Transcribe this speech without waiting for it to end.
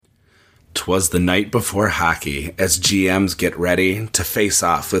'Twas the night before hockey, as GMs get ready to face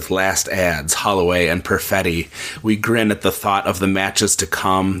off with last ads, Holloway and Perfetti. We grin at the thought of the matches to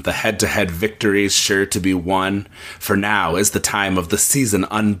come, the head-to-head victories sure to be won. For now is the time of the season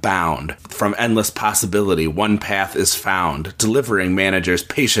unbound. From endless possibility, one path is found, delivering managers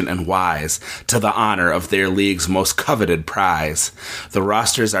patient and wise to the honor of their league's most coveted prize. The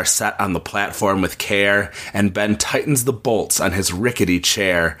rosters are set on the platform with care, and Ben tightens the bolts on his rickety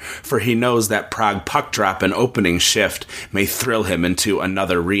chair, for he knows that Prague puck drop and opening shift may thrill him into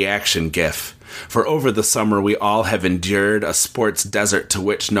another reaction gif. For over the summer we all have endured a sports desert to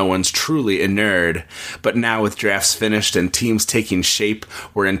which no one's truly inured. But now with drafts finished and teams taking shape,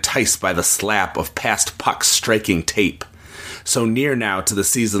 we're enticed by the slap of past pucks striking tape. So near now to the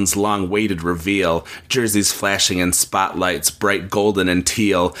season's long-awaited reveal, jerseys flashing in spotlights, bright golden and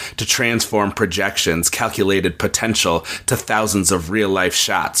teal, to transform projections, calculated potential, to thousands of real-life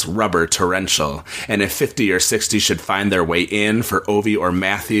shots, rubber torrential. And if 50 or 60 should find their way in for Ovi or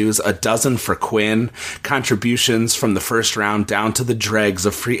Matthews, a dozen for Quinn, contributions from the first round down to the dregs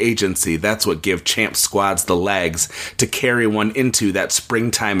of free agency, that's what give champ squads the legs to carry one into that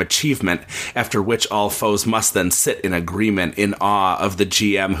springtime achievement, after which all foes must then sit in agreement in awe of the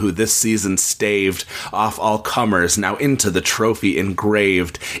GM who this season staved off all comers, now into the trophy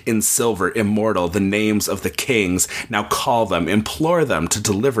engraved in silver immortal the names of the kings. Now call them, implore them to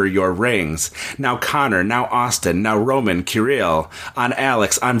deliver your rings. Now Connor, now Austin, now Roman, Kirill, on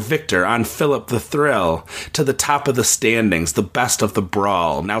Alex, on Victor, on Philip the Thrill, to the top of the standings, the best of the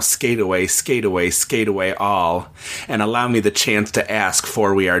brawl. Now skate away, skate away, skate away all. And allow me the chance to ask,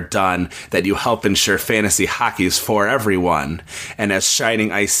 before we are done, that you help ensure fantasy hockey's for everyone. And as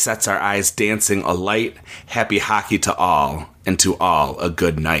shining ice sets our eyes dancing alight, happy hockey to all, and to all a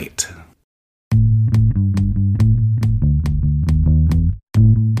good night.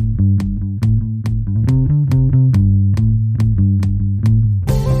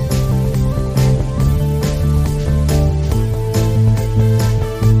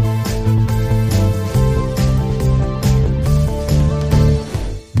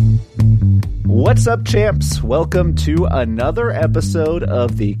 What's up, champs? Welcome to another episode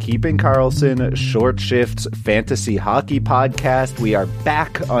of the Keeping Karlsson Short Shifts Fantasy Hockey Podcast. We are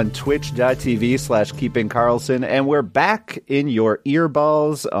back on twitch.tv/Keeping Karlsson, and we're back in your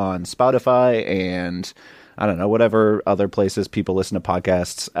earballs on Spotify and, I don't know, whatever other places people listen to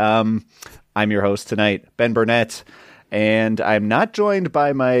podcasts. I'm your host tonight, Ben Burnett. And I'm not joined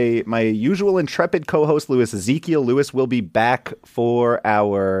by my usual intrepid co-host, Louis Ezekiel. Louis will be back for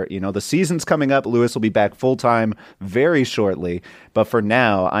our, the season's coming up. Louis will be back full-time very shortly. But for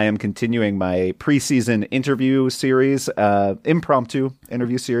now, I am continuing my preseason interview series, impromptu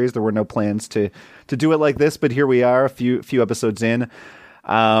interview series. There were no plans to do it like this, but here we are, a few episodes in.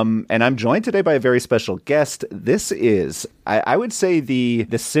 And I'm joined today by a very special guest. This is, I would say, the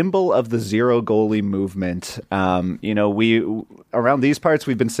symbol of the zero goalie movement. We around these parts,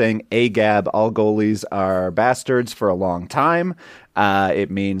 we've been saying AGAB, all goalies are bastards, for a long time.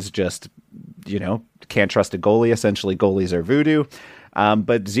 It means just, can't trust a goalie. Essentially, goalies are voodoo.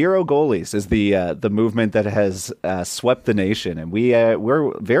 But zero goalies is the movement that has swept the nation, and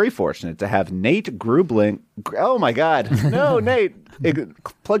we're very fortunate to have Nate Grubling. Oh my God, no, Nate,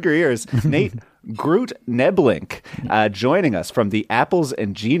 plug your ears. Nate Groot Neblink joining us from the Apples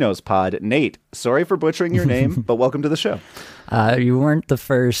and Genos pod. Nate, sorry for butchering your name, but welcome to the show. You weren't the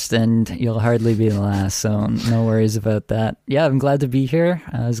first, and you'll hardly be the last, so no worries about that. Yeah, I'm glad to be here.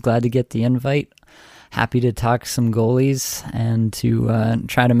 I was glad to get the invite. Happy to talk some goalies and to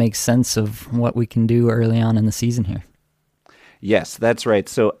try to make sense of what we can do early on in the season here. Yes, that's right.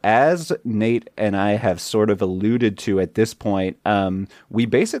 So as Nate and I have sort of alluded to at this point, the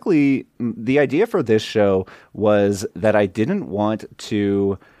idea for this show was that I didn't want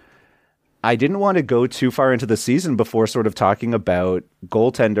to go too far into the season before sort of talking about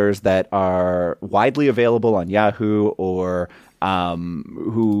goaltenders that are widely available on Yahoo or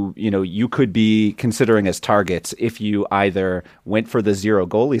who, you could be considering as targets if you either went for the zero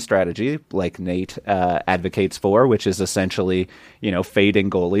goalie strategy, like Nate advocates for, which is essentially, fading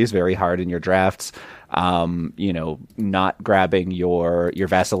goalies very hard in your drafts, not grabbing your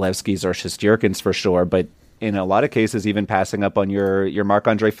Vasilevskis or Shesterkins for sure, but in a lot of cases, even passing up on your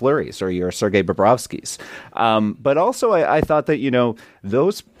Marc-Andre Fleury's or your Sergei Bobrovsky's. But also, I thought that,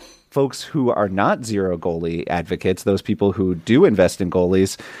 those folks who are not zero goalie advocates, those people who do invest in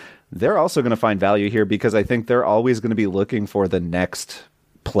goalies, they're also going to find value here because I think they're always going to be looking for the next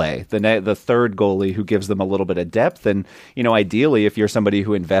play, the third goalie who gives them a little bit of depth. And, ideally, if you're somebody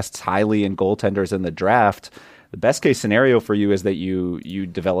who invests highly in goaltenders in the draft, the best case scenario for you is that you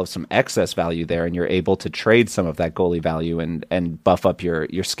develop some excess value there, and you're able to trade some of that goalie value and buff up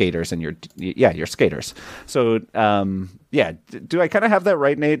your skaters and your skaters. So do I kind of have that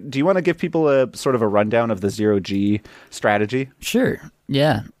right, Nate? Do you want to give people a sort of a rundown of the 0G strategy? Sure.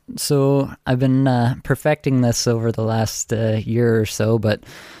 Yeah. So I've been perfecting this over the last year or so, but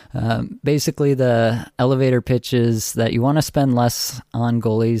basically the elevator pitch is that you want to spend less on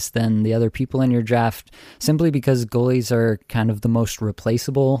goalies than the other people in your draft, simply because goalies are kind of the most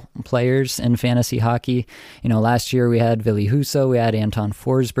replaceable players in fantasy hockey. Last year we had Ville Husso, we had Anton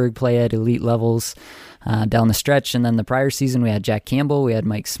Forsberg play at elite levels down the stretch, and then the prior season we had Jack Campbell, we had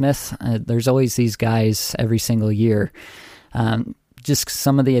Mike Smith. There's always these guys every single year. Just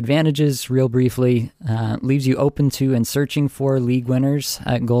some of the advantages, real briefly, leaves you open to and searching for league winners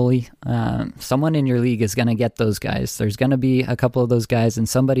at goalie. Someone in your league is going to get those guys. There's going to be a couple of those guys, and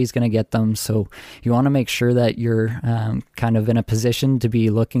somebody's going to get them. So you want to make sure that you're kind of in a position to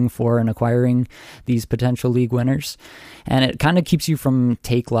be looking for and acquiring these potential league winners. And it kind of keeps you from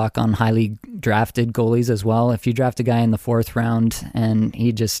take lock on highly drafted goalies as well. If you draft a guy in the 4th round and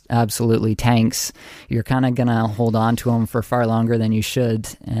he just absolutely tanks, you're kind of going to hold on to him for far longer than you should,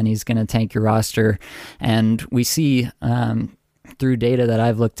 and he's going to tank your roster. And we see through data that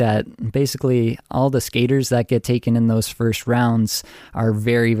I've looked at, basically all the skaters that get taken in those first rounds are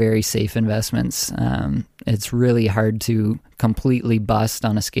very, very safe investments. It's really hard to completely bust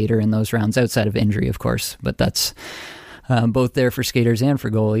on a skater in those rounds, outside of injury, of course, but that's both there for skaters and for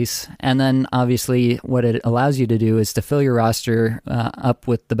goalies. And then obviously what it allows you to do is to fill your roster up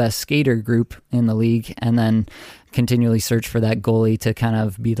with the best skater group in the league, and then continually search for that goalie to kind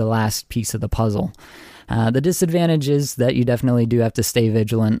of be the last piece of the puzzle. The disadvantage is that you definitely do have to stay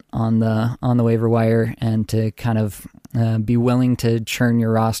vigilant on the waiver wire, and to kind of be willing to churn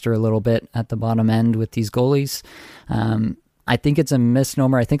your roster a little bit at the bottom end with these goalies. I think it's a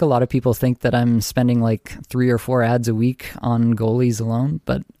misnomer. I think a lot of people think that I'm spending like 3 or 4 ads a week on goalies alone,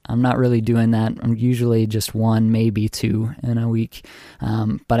 but I'm not really doing that. I'm usually just 1, maybe 2 in a week.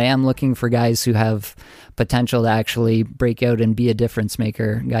 But I am looking for guys who have potential to actually break out and be a difference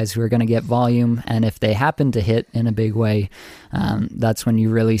maker, guys who are going to get volume. And if they happen to hit in a big way, that's when you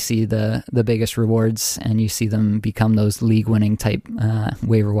really see the biggest rewards, and you see them become those league winning type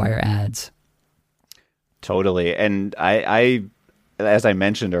waiver wire ads. Totally. And I, as I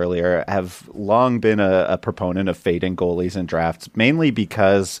mentioned earlier, have long been a proponent of fading goalies in drafts, mainly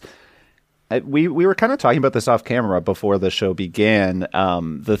because we were kind of talking about this off camera before the show began.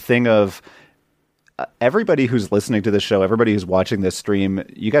 The thing of everybody who's listening to this show, everybody who's watching this stream,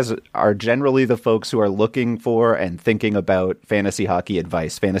 you guys are generally the folks who are looking for and thinking about fantasy hockey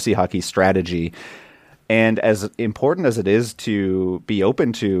advice, fantasy hockey strategy. And as important as it is to be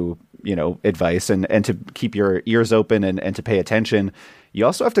open to, advice and to keep your ears open and to pay attention, you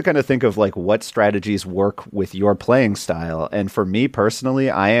also have to kind of think of like what strategies work with your playing style. And for me personally,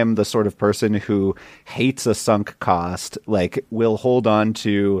 I am the sort of person who hates a sunk cost, like will hold on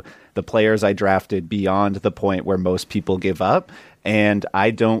to the players I drafted beyond the point where most people give up. And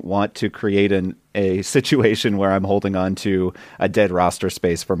I don't want to create a situation where I'm holding on to a dead roster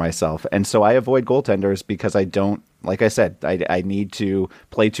space for myself. And so I avoid goaltenders because I don't, like I said, I need to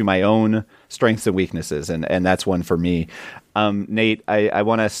play to my own strengths and weaknesses. And that's one for me. Nate, I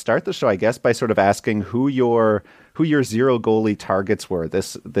want to start the show, I guess, by sort of asking who your zero goalie targets were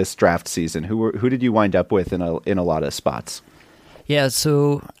this draft season. Who did you wind up with in a lot of spots? Yeah,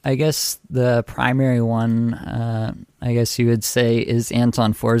 so I guess the primary one, I guess you would say, is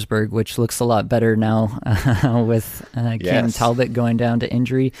Anton Forsberg, which looks a lot better now with Cam Talbot going down to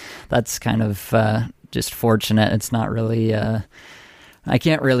injury. That's kind of just fortunate. It's not really... I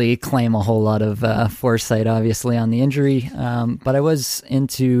can't really claim a whole lot of foresight, obviously, on the injury, but I was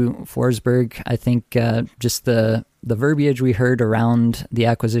into Forsberg. I think just the verbiage we heard around the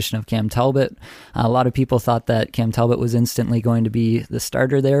acquisition of Cam Talbot, a lot of people thought that Cam Talbot was instantly going to be the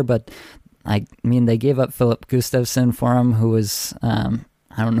starter there, but I mean, they gave up Philip Gustafsson for him, who was...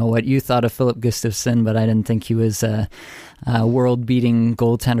 I don't know what you thought of Philip Gustafsson, but I didn't think he was a world-beating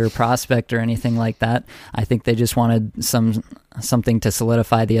goaltender prospect or anything like that. I think they just wanted something to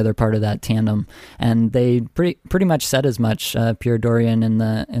solidify the other part of that tandem, and they pretty much said as much. Pierre Dorian in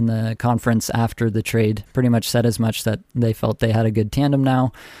the conference after the trade pretty much said as much, that they felt they had a good tandem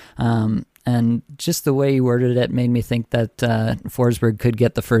now. And just the way he worded it made me think that Forsberg could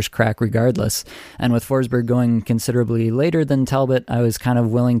get the first crack regardless. And with Forsberg going considerably later than Talbot, I was kind of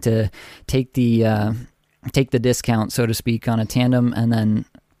willing to take the discount, so to speak, on a tandem, and then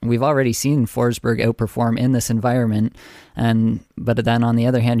we've already seen Forsberg outperform in this environment. But then on the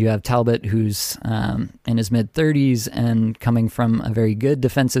other hand, you have Talbot, who's in his mid-30s and coming from a very good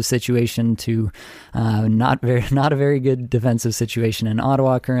defensive situation to not a very good defensive situation in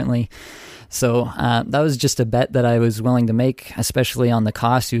Ottawa currently. So that was just a bet that I was willing to make, especially on the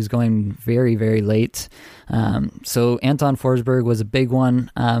cost. He was going very, very late. So Anton Forsberg was a big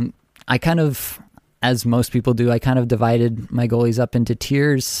one. I kind of, as most people do, I kind of divided my goalies up into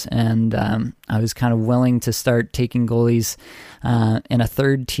tiers, and I was kind of willing to start taking goalies in a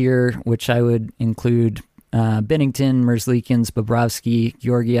third tier, which I would include Binnington, Merzlikins, Bobrovsky,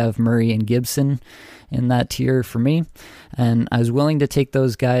 Georgiev, Murray, and Gibson in that tier for me. And I was willing to take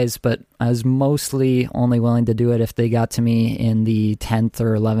those guys, but I was mostly only willing to do it if they got to me in the 10th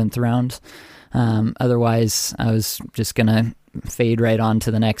or 11th round. Otherwise, I was just going to fade right on to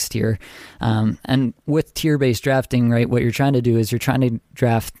the next tier. And with tier-based drafting, right, what you're trying to do is you're trying to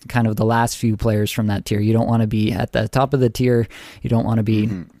draft kind of the last few players from that tier. You don't want to be at the top of the tier. You don't want to be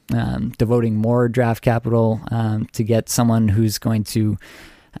devoting more draft capital to get someone who's going to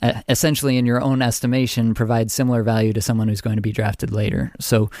essentially, in your own estimation, provide similar value to someone who's going to be drafted later.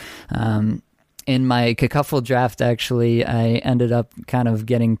 So in my Cacuffle draft, actually, I ended up kind of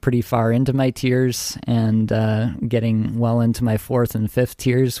getting pretty far into my tiers and getting well into my 4th and 5th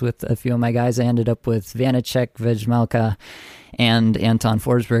tiers with a few of my guys. I ended up with Vanacek, Vejmelka, and Anton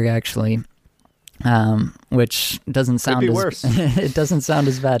Forsberg, actually. Which doesn't sound worse. It doesn't sound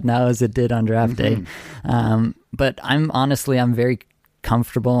as bad now as it did on draft day. But I'm very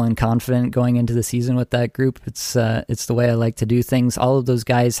comfortable and confident going into the season with that group. It's the way I like to do things. All of those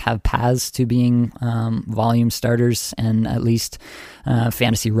guys have paths to being volume starters and at least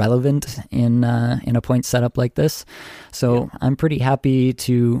fantasy relevant in a point setup like this. So I'm pretty happy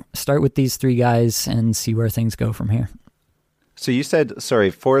to start with these 3 guys and see where things go from here. So you said,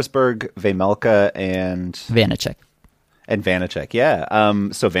 Forsberg, Vejmelka, and Vanacek. And Vanacek, yeah.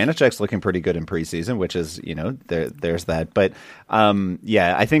 So Vanacek's looking pretty good in preseason, which is, there's that. But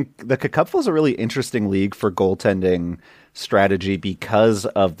I think the Cacuffle is a really interesting league for goaltending strategy because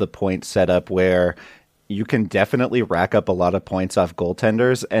of the point setup where you can definitely rack up a lot of points off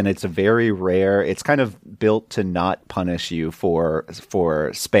goaltenders, and it's very rare. It's kind of built to not punish you for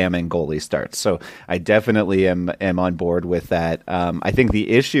spamming goalie starts. So I definitely am on board with that. I think the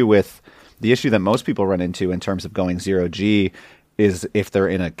issue that most people run into in terms of going 0G is if they're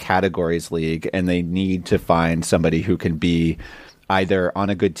in a categories league and they need to find somebody who can be either on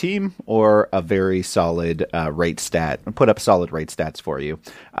a good team or a very solid rate stat, put up solid rate stats for you.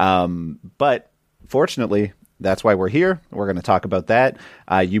 But fortunately, that's why we're here. We're going to talk about that.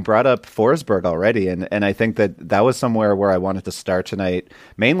 You brought up Forsberg already, and I think that was somewhere where I wanted to start tonight,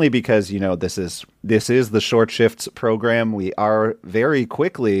 mainly because, this is the Short Shifts program. We are very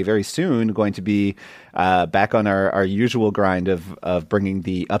soon going to be back on our usual grind of bringing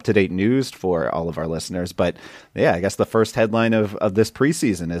the up-to-date news for all of our listeners. But yeah, I guess the first headline of this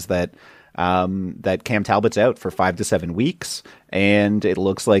preseason is that Cam Talbot's out for 5 to 7 weeks, and it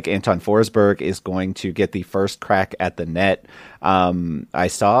looks like Anton Forsberg is going to get the first crack at the net. I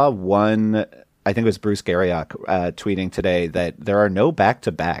saw one, I think it was Bruce Garriock tweeting today that there are no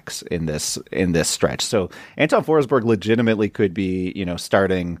back-to-backs in this stretch. So Anton Forsberg legitimately could be,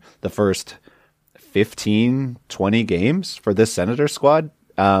 starting the first 15, 20 games for this Senator squad.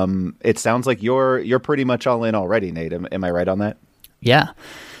 It sounds like you're pretty much all in already, Nate. Am I right on that?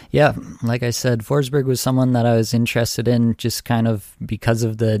 Yeah, like I said, Forsberg was someone that I was interested in just kind of because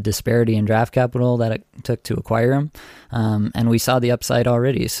of the disparity in draft capital that it took to acquire him. And we saw the upside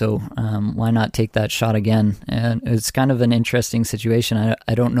already, so why not take that shot again? And it's kind of an interesting situation.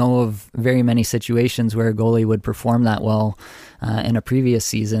 I don't know of very many situations where a goalie would perform that well in a previous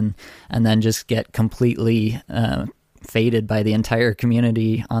season and then just get completely faded by the entire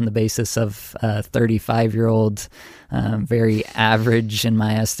community on the basis of a 35-year-old, very average, in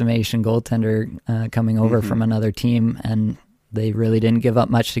my estimation, goaltender coming over from another team, and they really didn't give up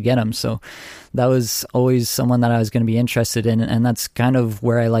much to get him. So that was always someone that I was going to be interested in, and that's kind of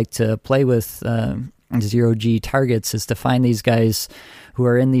where I like to play with 0G targets, is to find these guys who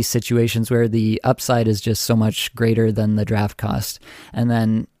are in these situations where the upside is just so much greater than the draft cost. And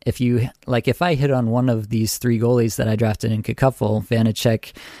then if I hit on one of these 3 goalies that I drafted in Cacuffle,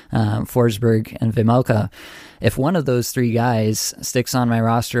 Vanacek, Forsberg, and Vejmelka, if one of those 3 guys sticks on my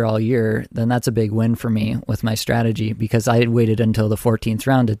roster all year, then that's a big win for me with my strategy, because I had waited until the 14th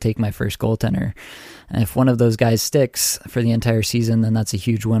round to take my first goaltender. And if one of those guys sticks for the entire season, then that's a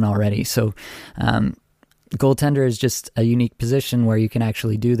huge win already. So goaltender is just a unique position where you can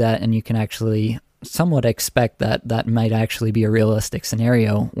actually do that, and you can actually somewhat expect that that might actually be a realistic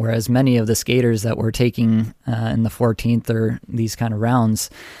scenario, whereas many of the skaters that we're taking in the 14th or these kind of rounds,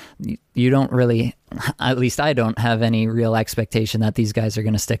 you don't really, at least I don't have any real expectation that these guys are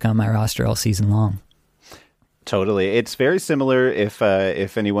going to stick on my roster all season long. Totally. It's very similar, if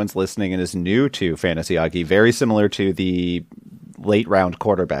anyone's listening and is new to fantasy hockey, very similar to the late round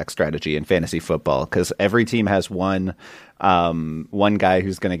quarterback strategy in fantasy football, because every team has one guy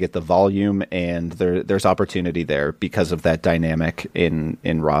who's going to get the volume, and there's opportunity there because of that dynamic in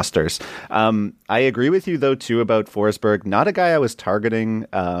rosters. I agree with you though too about Forsberg. Not a guy I was targeting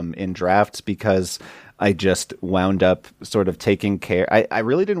in drafts, because I just wound up sort of taking care. I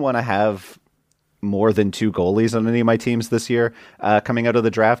really didn't want to have more than 2 goalies on any of my teams this year coming out of the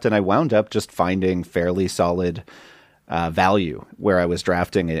draft, and I wound up just finding fairly solid value where I was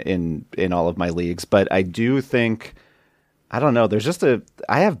drafting in all of my leagues. But I do think, I don't know,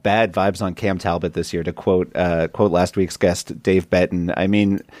 I have bad vibes on Cam Talbot this year, to quote last week's guest Dave Betton. I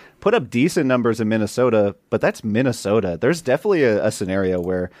mean, put up decent numbers in Minnesota, but that's Minnesota. There's definitely a scenario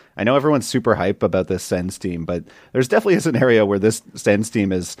where, I know everyone's super hype about this Sens team, but there's definitely a scenario where this Sens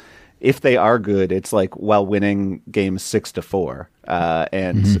team is, if they are good, it's like while winning games 6-4.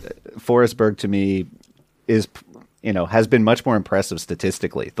 And Forsberg to me is, has been much more impressive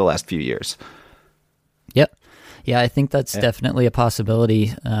statistically the last few years. Yep. Yeah, I think that's definitely a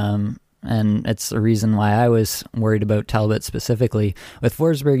possibility. And it's the reason why I was worried about Talbot specifically. With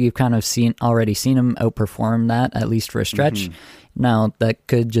Forsberg, you've kind of already seen him outperform that, at least for a stretch. Mm-hmm. Now, that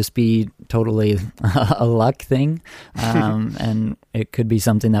could just be totally a luck thing, and it could be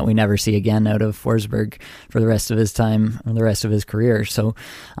something that we never see again out of Forsberg for the rest of his time or the rest of his career. So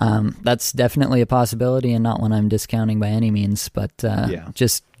that's definitely a possibility, and not one I'm discounting by any means. But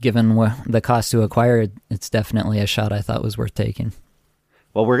just given the cost to acquire, it's definitely a shot I thought was worth taking.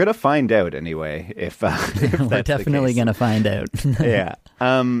 Well, we're going to find out anyway, if that's we're definitely going to find out. Yeah.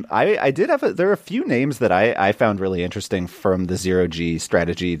 I did have there are a few names that I found really interesting from the 0G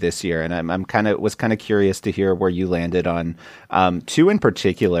strategy this year, and I'm was kind of curious to hear where you landed on 2 in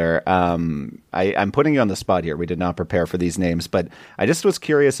particular. I'm putting you on the spot here. We did not prepare for these names, but I just was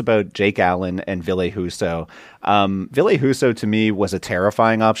curious about Jake Allen and Ville Husso. Ville Husso to me was a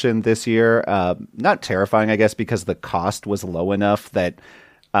terrifying option this year. Not terrifying, I guess, because the cost was low enough that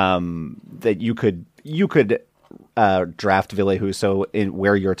you could draft Ville Husso in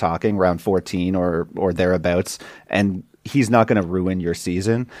where you're talking, round 14 or thereabouts, and he's not going to ruin your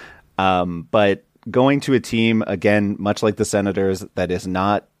season. But going to a team, again, much like the Senators, that is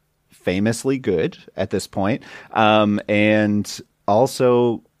not famously good at this point, and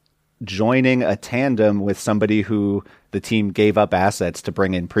also joining a tandem with somebody who the team gave up assets to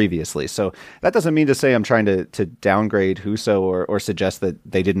bring in previously. So that doesn't mean to say I'm trying to downgrade Husso or suggest that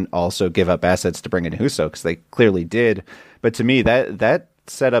they didn't also give up assets to bring in Husso, because they clearly did. But to me, that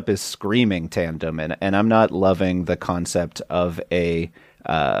setup is screaming tandem, and I'm not loving the concept of a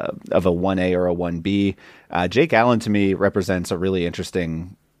 1A or a 1B. Jake Allen to me represents a really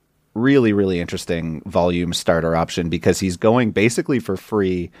interesting volume starter option, because he's going basically for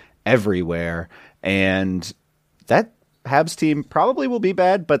free everywhere, and that Habs team probably will be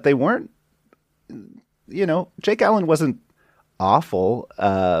bad, but they weren't, Jake Allen wasn't awful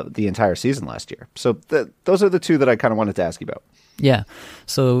the entire season last year. So those are the 2 that I kind of wanted to ask you about. Yeah.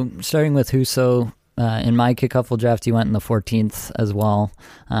 So starting with Husso, in my kickoff draft, he went in the 14th as well,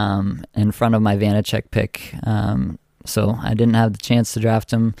 in front of my Vanacek pick. So I didn't have the chance to draft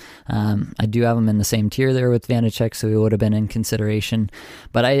him. I do have him in the same tier there with Vanacek, so he would have been in consideration.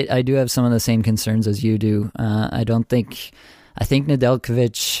 But I do have some of the same concerns as you do. I think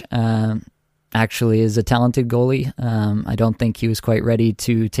Nedeljkovic actually is a talented goalie. I don't think he was quite ready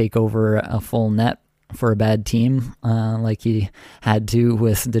to take over a full net for a bad team like he had to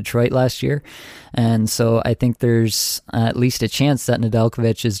with Detroit last year. And so I think there's at least a chance that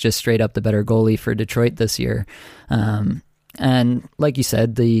Nedeljkovic is just straight up the better goalie for Detroit this year. And like you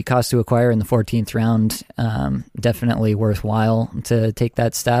said, the cost to acquire in the 14th round, definitely worthwhile to take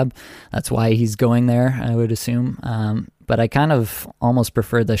that stab. That's why he's going there, I would assume. But I kind of almost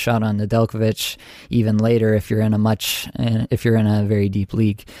prefer the shot on Nedeljkovic even later if you're in a very deep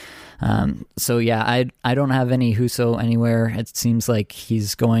league. So yeah, I don't have any Husso anywhere. It seems like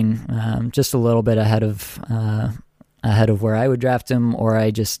he's going just a little bit ahead of where I would draft him, or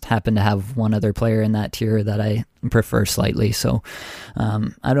I just happen to have one other player in that tier that I prefer slightly. So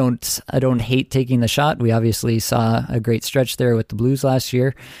I don't hate taking the shot. We obviously saw a great stretch there with the Blues last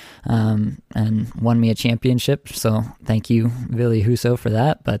year, and won me a championship. So thank you, Ville Husso, for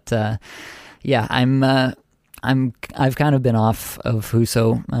that. But yeah, I've kind of been off of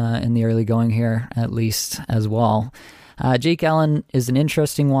Husso in the early going here, at least as well. Jake Allen is an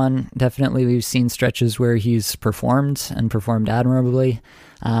interesting one. Definitely, we've seen stretches where he's performed admirably.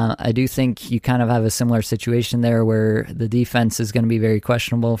 I do think you kind of have a similar situation there where the defense is going to be very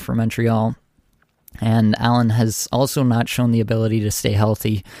questionable for Montreal. And Allen has also not shown the ability to stay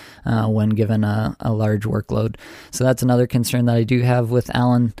healthy when given a large workload. So that's another concern that I do have with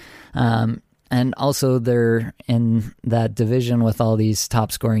Allen. And also they're in that division with all these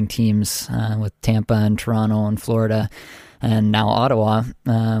top scoring teams with Tampa and Toronto and Florida and now Ottawa,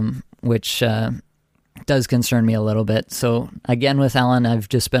 which does concern me a little bit. So again, with Allen, I've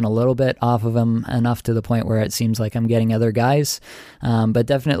just been a little bit off of him, enough to the point where it seems like I'm getting other guys. But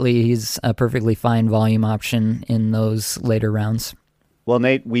definitely he's a perfectly fine volume option in those later rounds. Well,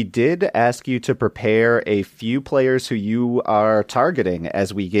 Nate, we did ask you to prepare a few players who you are targeting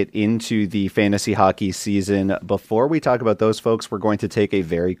as we get into the fantasy hockey season. Before we talk about those folks, we're going to take a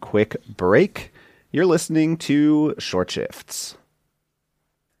very quick break. You're listening to Short Shifts.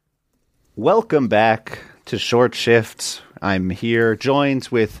 Welcome back to Short Shifts. I'm here joined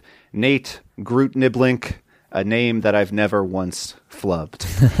with Nate Groot Niblink, a name that I've never once flubbed.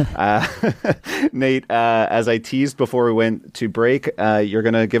 Nate, as I teased before we went to break, you're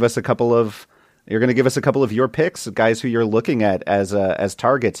going to give us a couple of your picks, guys who you're looking at as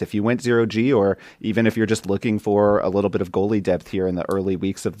targets. If you went 0G, or even if you're just looking for a little bit of goalie depth here in the early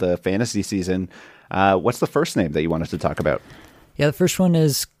weeks of the fantasy season, what's the first name that you wanted to talk about? Yeah, the first one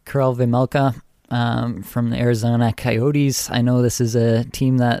is Karel Vejmelka from the Arizona Coyotes. I know this is a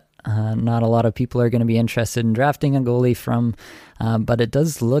team that not a lot of people are going to be interested in drafting a goalie from, but it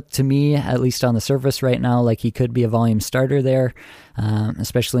does look to me, at least on the surface right now, like he could be a volume starter there,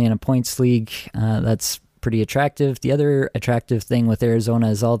 especially in a points league. That's pretty attractive. The other attractive thing with Arizona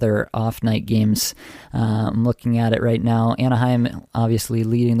is all their off-night games. I'm looking at it right now. Anaheim obviously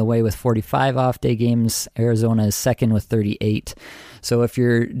leading the way with 45 off-day games. Arizona is second with 38. So if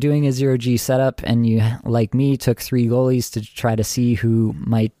you're doing a 0G setup and you, like me, took 3 goalies to try to see who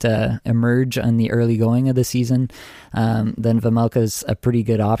might emerge on the early going of the season, then Vejmelka's a pretty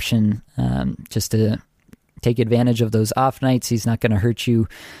good option just to take advantage of those off nights. He's not going to hurt you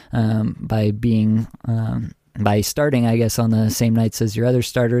by starting, I guess, on the same nights as your other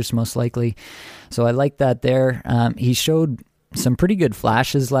starters, most likely. So I like that there. He showed some pretty good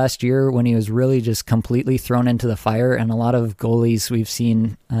flashes last year when he was really just completely thrown into the fire, and a lot of goalies we've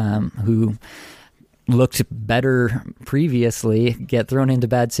seen who looked better previously get thrown into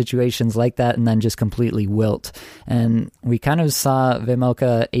bad situations like that and then just completely wilt. And we kind of saw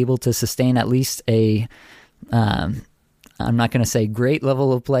Vejmelka able to sustain at least a I'm not going to say great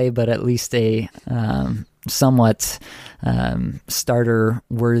level of play, but at least a somewhat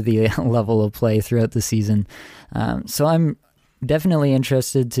starter-worthy level of play throughout the season. So I'm definitely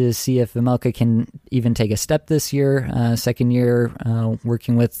interested to see if Vejmelka can even take a step this year, second year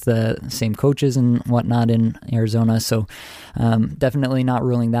working with the same coaches and whatnot in Arizona. So definitely not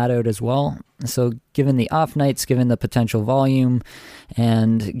ruling that out as well. So given the off nights, given the potential volume,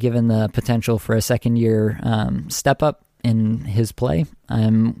 and given the potential for a second year step up in his play,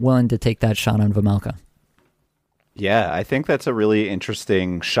 I'm willing to take that shot on Vejmelka. Yeah, I think that's a really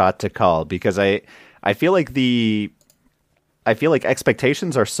interesting shot to call, because I feel like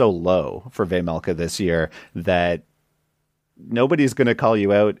expectations are so low for Vejmelka this year that nobody's going to call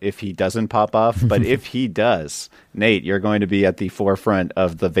you out if he doesn't pop off. But if he does, Nate, you're going to be at the forefront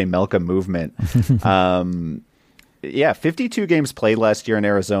of the Vejmelka movement. 52 games played last year in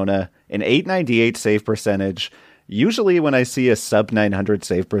Arizona, an .898 save percentage. Usually when I see a sub 900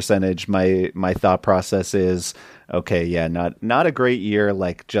 save percentage, my thought process is, okay, yeah, not a great year,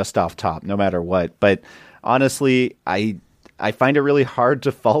 like just off top, no matter what. But honestly, I find it really hard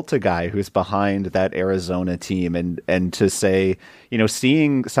to fault a guy who's behind that Arizona team, and to say,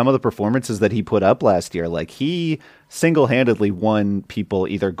 seeing some of the performances that he put up last year, like he single-handedly won people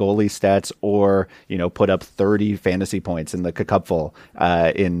either goalie stats or, put up 30 fantasy points in the cupful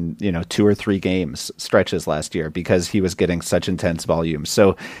in, 2 or 3 games stretches last year because he was getting such intense volume.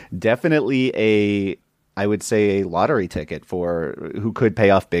 So definitely I would say a lottery ticket for who could pay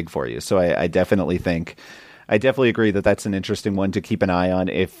off big for you. So I definitely agree that that's an interesting one to keep an eye on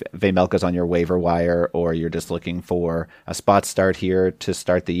if Vejmelka's on your waiver wire, or you're just looking for a spot start here to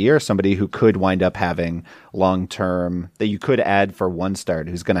start the year, somebody who could wind up having long-term, that you could add for one start,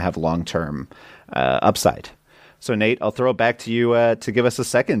 who's going to have long-term upside. So Nate, I'll throw it back to you to give us a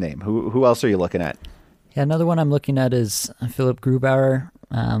second name. Who else are you looking at? Yeah, another one I'm looking at is Philip Grubauer.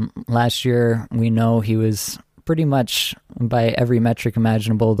 Last year, we know he was pretty much by every metric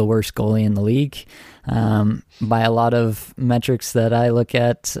imaginable, the worst goalie in the league. By a lot of metrics that I look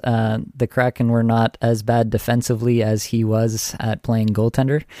at, the Kraken were not as bad defensively as he was at playing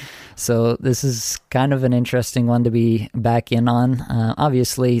goaltender. So this is kind of an interesting one to be back in on.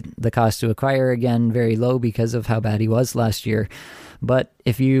 Obviously, the cost to acquire, again, very low because of how bad he was last year. But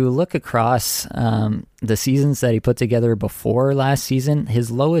if you look across the seasons that he put together before last season,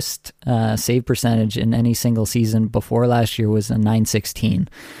 his lowest save percentage in any single season before last year was a .916.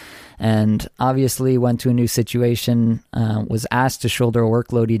 And obviously went to a new situation, was asked to shoulder a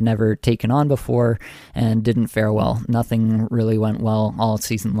workload he'd never taken on before, and didn't fare well. Nothing really went well all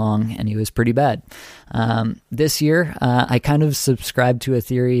season long, and he was pretty bad. This year, I kind of subscribe to a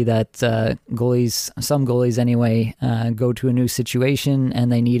theory that some goalies anyway, go to a new situation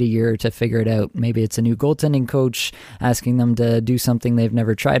and they need a year to figure it out. Maybe it's a new goaltending coach asking them to do something they've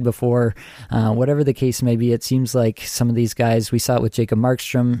never tried before. Whatever the case may be, it seems like some of these guys, we saw it with Jacob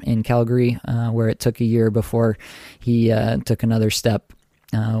Markstrom in Calgary, where it took a year before he took another step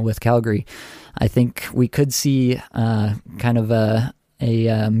with Calgary. I think we could see kind of a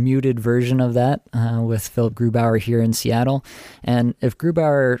muted version of that with Philip Grubauer here in Seattle. And if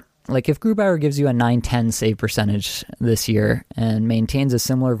Grubauer gives you a .910 save percentage this year and maintains a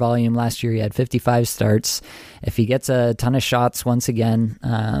similar volume, last year he had 55 starts. If he gets a ton of shots once again,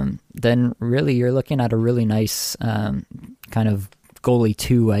 then really you're looking at a really nice kind of goalie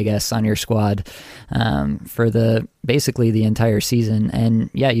 2, I guess, on your squad for basically the entire season.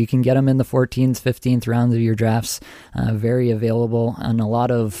 And yeah, you can get him in the 14th, 15th rounds of your drafts. Very available. On a lot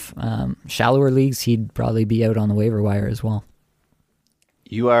of shallower leagues, he'd probably be out on the waiver wire as well.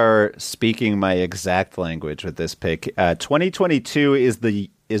 You are speaking my exact language with this pick. 2022 is the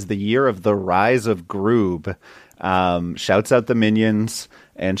year of the rise of Groob. Shouts out the Minions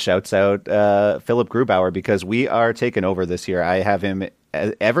and shouts out Philip Grubauer, because we are taking over this year. I have him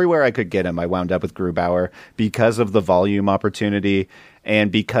everywhere I could get him. I wound up with Grubauer because of the volume opportunity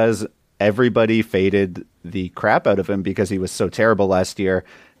and because everybody faded the crap out of him because he was so terrible last year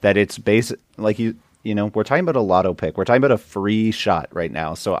that it's like we're talking about a lotto pick. We're talking about a free shot right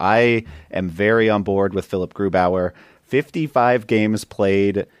now. So I am very on board with Philip Grubauer. 55 games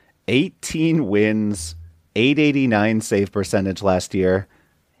played, 18 wins, .889 save percentage last year.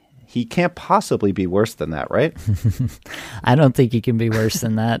 He can't possibly be worse than that, right? I don't think he can be worse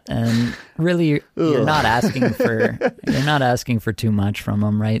than that. And really, you're not asking for too much from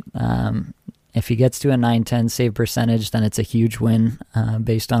him, right? If he gets to a .910 save percentage, then it's a huge win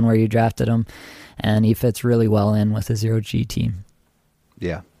based on where you drafted him, and he fits really well in with the 0G team.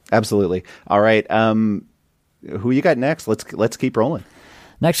 Yeah, absolutely. All right, who you got next? Let's keep rolling.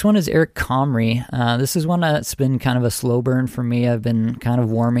 Next one is Eric Comrie. This is one that's been kind of a slow burn for me. I've been kind of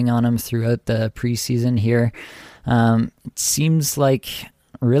warming on him throughout the preseason here. It seems like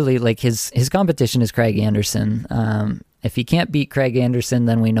really like his competition is Craig Anderson. If he can't beat Craig Anderson,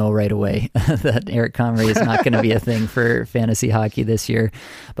 then we know right away that Eric Comrie is not going to be a thing for fantasy hockey this year.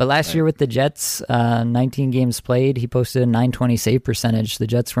 But last year with the Jets, 19 games played, he posted a .920 save percentage. The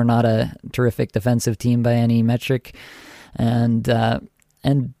Jets were not a terrific defensive team by any metric.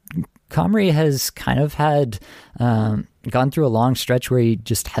 And Comrie has kind of had gone through a long stretch where he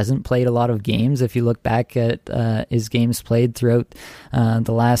just hasn't played a lot of games. If you look back at his games played throughout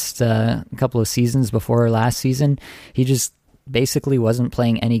the last couple of seasons before last season, he just basically wasn't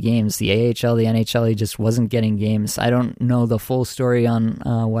playing any games. The AHL, the NHL, he just wasn't getting games. I don't know the full story on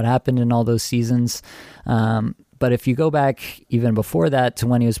what happened in all those seasons. But if you go back even before that to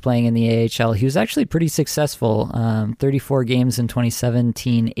when he was playing in the AHL, he was actually pretty successful. 34 games in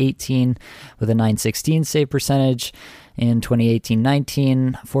 2017-18 with a .916 save percentage. In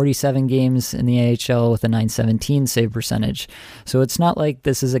 2018-19, 47 games in the AHL with a .917 save percentage. So it's not like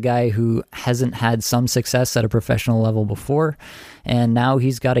this is a guy who hasn't had some success at a professional level before. And now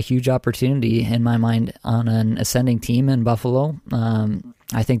he's got a huge opportunity, in my mind, on an ascending team in Buffalo.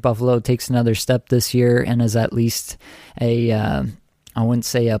 I think Buffalo takes another step this year and is at least I wouldn't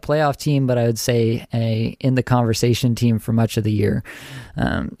say a playoff team, but I would say a in the conversation team for much of the year.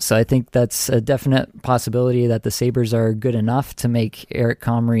 So I think that's a definite possibility that the Sabres are good enough to make Eric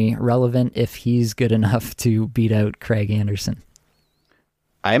Comrie relevant if he's good enough to beat out Craig Anderson.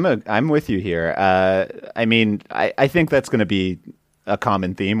 I'm with you here. I think that's going to be a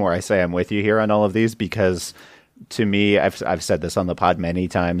common theme where I say I'm with you here on all of these, because to me, I've said this on the pod many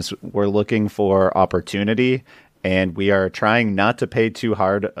times, we're looking for opportunity, and we are trying not to pay too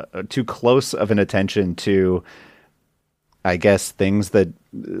close of an attention to, I guess,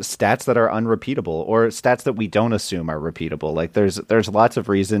 stats that are unrepeatable, or stats that we don't assume are repeatable. Like there's lots of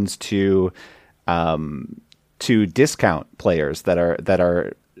reasons to to discount players that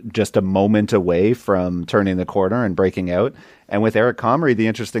are just a moment away from turning the corner and breaking out. And with Eric Comrie, the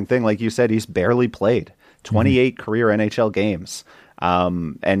interesting thing, like you said, he's barely played 28 career NHL games.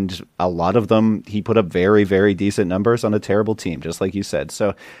 And a lot of them, he put up very, very decent numbers on a terrible team, just like you said.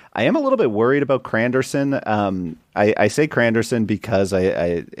 So I am a little bit worried about Cranderson. I say Cranderson because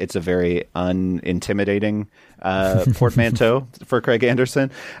it's a very unintimidating portmanteau for Craig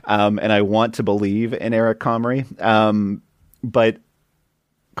Anderson. And I want to believe in Eric Comrie. But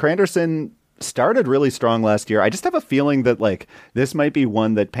Cranderson started really strong last year. I just have a feeling that like this might be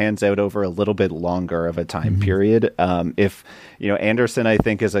one that pans out over a little bit longer of a time period. If Anderson, I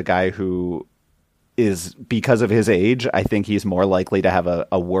think, is a guy who is, because of his age, I think he's more likely to have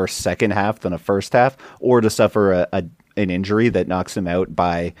a worse second half than a first half, or to suffer an injury that knocks him out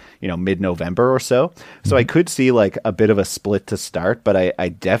by mid-November or so. So I could see like a bit of a split to start, but I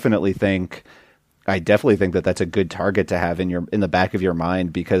definitely think that that's a good target to have in the back of your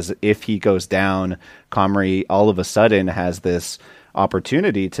mind, because if he goes down, Comrie all of a sudden has this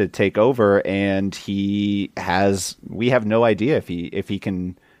opportunity to take over, and we have no idea if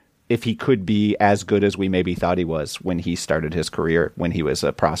he could be as good as we maybe thought he was when he started his career, when he was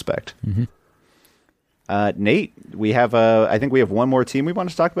a prospect. Nate, I think we have one more team we want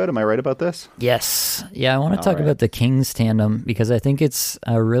to talk about. Am I right about this? Yes. Yeah, I want to talk about the Kings tandem, because I think it's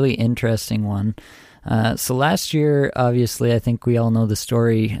a really interesting one. So last year, obviously, I think we all know the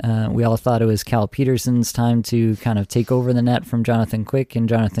story. We all thought it was Cal Peterson's time to kind of take over the net from Jonathan Quick, and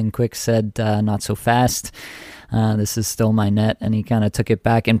Jonathan Quick said, not so fast. This is still my net, and he kind of took it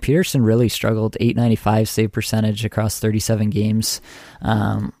back. And Peterson really struggled, .895 save percentage across 37 games,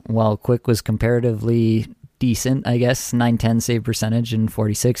 while Quick was comparatively decent, I guess, .910 save percentage in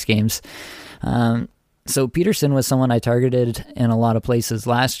 46 games. So Peterson was someone I targeted in a lot of places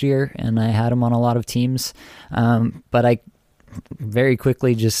last year, and I had him on a lot of teams, but I very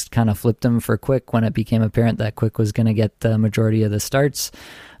quickly just kind of flipped him for Quick when it became apparent that Quick was going to get the majority of the starts.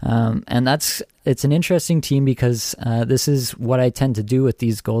 And it's an interesting team, because this is what I tend to do with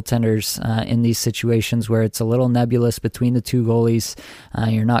these goaltenders in these situations where it's a little nebulous between the two goalies.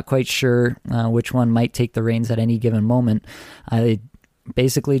 You're not quite sure which one might take the reins at any given moment. I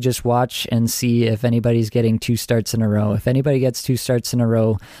basically just watch and see if anybody's getting 2 starts in a row. If anybody gets 2 starts in a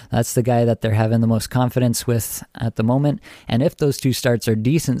row, that's the guy that they're having the most confidence with at the moment. And if those 2 starts are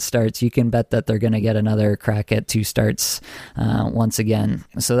decent starts, you can bet that they're going to get another crack at 2 starts once again.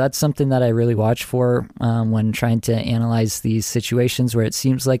 So that's something that I really watch for when trying to analyze these situations where it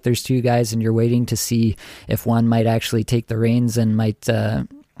seems like there's 2 guys and you're waiting to see if one might actually take the reins and might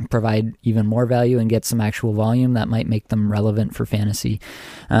provide even more value and get some actual volume that might make them relevant for fantasy.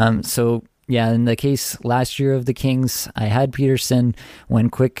 So yeah, in the case last year of the Kings, I had Peterson when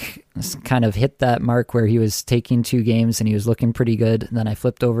Quick kind of hit that mark where he was taking 2 games and he was looking pretty good. Then I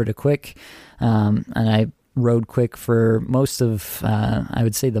flipped over to Quick, and I rode Quick for most of, I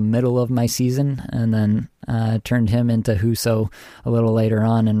would say, the middle of my season, and then turned him into Husso a little later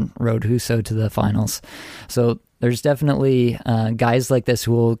on and rode Husso to the finals. So there's definitely guys like this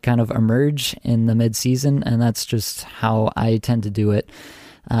who will kind of emerge in the midseason, and that's just how I tend to do it.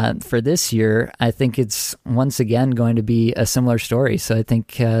 For this year, I think it's once again going to be a similar story. So I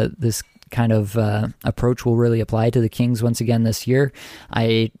think this kind of approach will really apply to the Kings once again this year.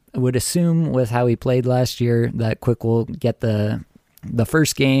 I would assume with how he played last year that Quick will get the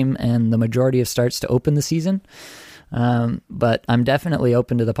first game and the majority of starts to open the season. But I'm definitely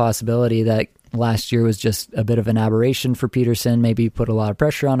open to the possibility that last year was just a bit of an aberration for Peterson, maybe put a lot of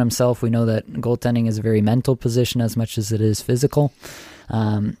pressure on himself. We know that goaltending is a very mental position as much as it is physical.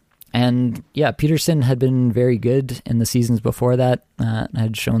 And yeah, Peterson had been very good in the seasons before that,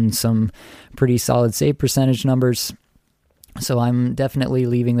 had shown some pretty solid save percentage numbers. So I'm definitely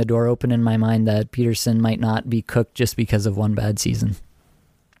leaving the door open in my mind that Peterson might not be cooked just because of one bad season.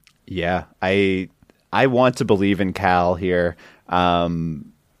 Yeah, I want to believe in Cal here,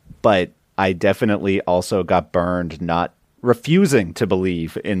 but I definitely also got burned not refusing to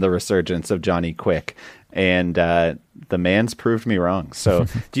believe in the resurgence of Johnny Quick, and the man's proved me wrong. So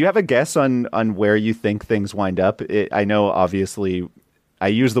do you have a guess on where you think things wind up? I know, obviously, I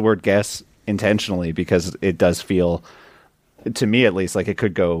use the word guess intentionally because it does feel, to me at least, like it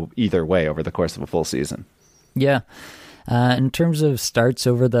could go either way over the course of a full season. Yeah. In terms of starts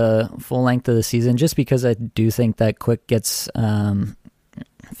over the full length of the season, just because I do think that Quick gets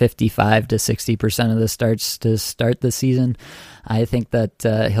 55 to 60% of the starts to start the season, I think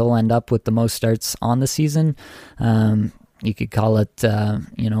that he'll end up with the most starts on the season. you could call it,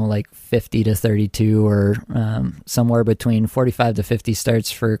 like 50 to 32 or somewhere between 45 to 50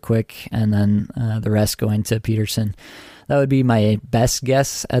 starts for Quick, and then the rest going to Peterson. That would be my best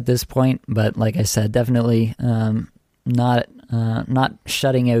guess at this point, but like I said, definitely not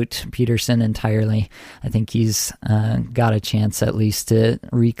shutting out Peterson entirely. I think he's got a chance at least to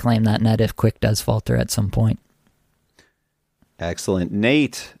reclaim that net if Quick does falter at some point. Excellent.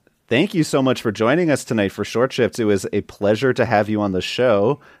 Nate, thank you so much for joining us tonight for Short Shifts. It was a pleasure to have you on the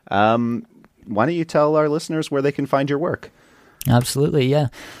show. Why don't you tell our listeners where they can find your work? Absolutely, yeah.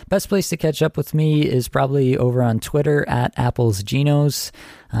 Best place to catch up with me is probably over on Twitter at Apples Genos.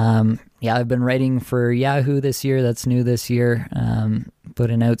 I've been writing for Yahoo this year. That's new this year.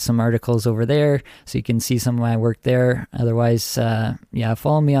 Putting out some articles over there, so you can see some of my work there. Otherwise,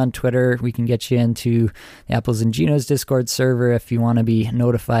 follow me on Twitter. We can get you into the Apples and Genos Discord server if you want to be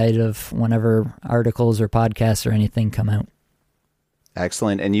notified of whenever articles or podcasts or anything come out.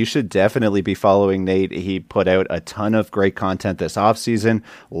 Excellent. And you should definitely be following Nate. He put out a ton of great content this offseason.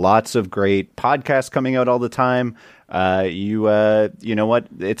 Lots of great podcasts coming out all the time. You know what?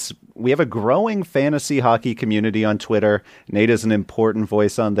 We have a growing fantasy hockey community on Twitter. Nate is an important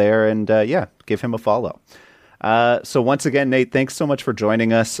voice on there. And give him a follow. So once again, Nate, thanks so much for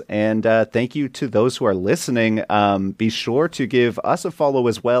joining us. And thank you to those who are listening. Be sure to give us a follow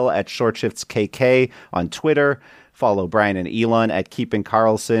as well at Short Shifts KK on Twitter. Follow Brian and Elon at Keeping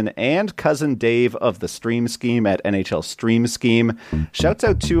Carlson and Cousin Dave of the Stream Scheme at NHL Stream Scheme. Shouts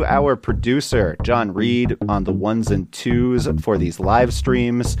out to our producer, John Reed, on the ones and twos for these live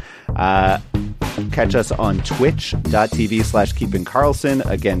streams. Catch us on twitch.tv/Keeping Carlson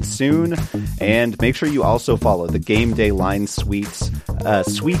again soon. And make sure you also follow the Game Day Line suite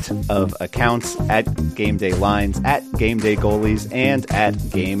of accounts at Game Day Lines, at Game Day Goalies, and at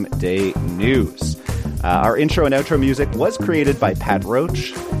Game Day News. Our intro and outro music was created by Pat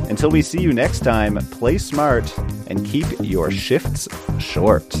Roach. Until we see you next time, play smart and keep your shifts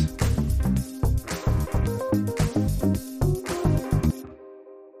short.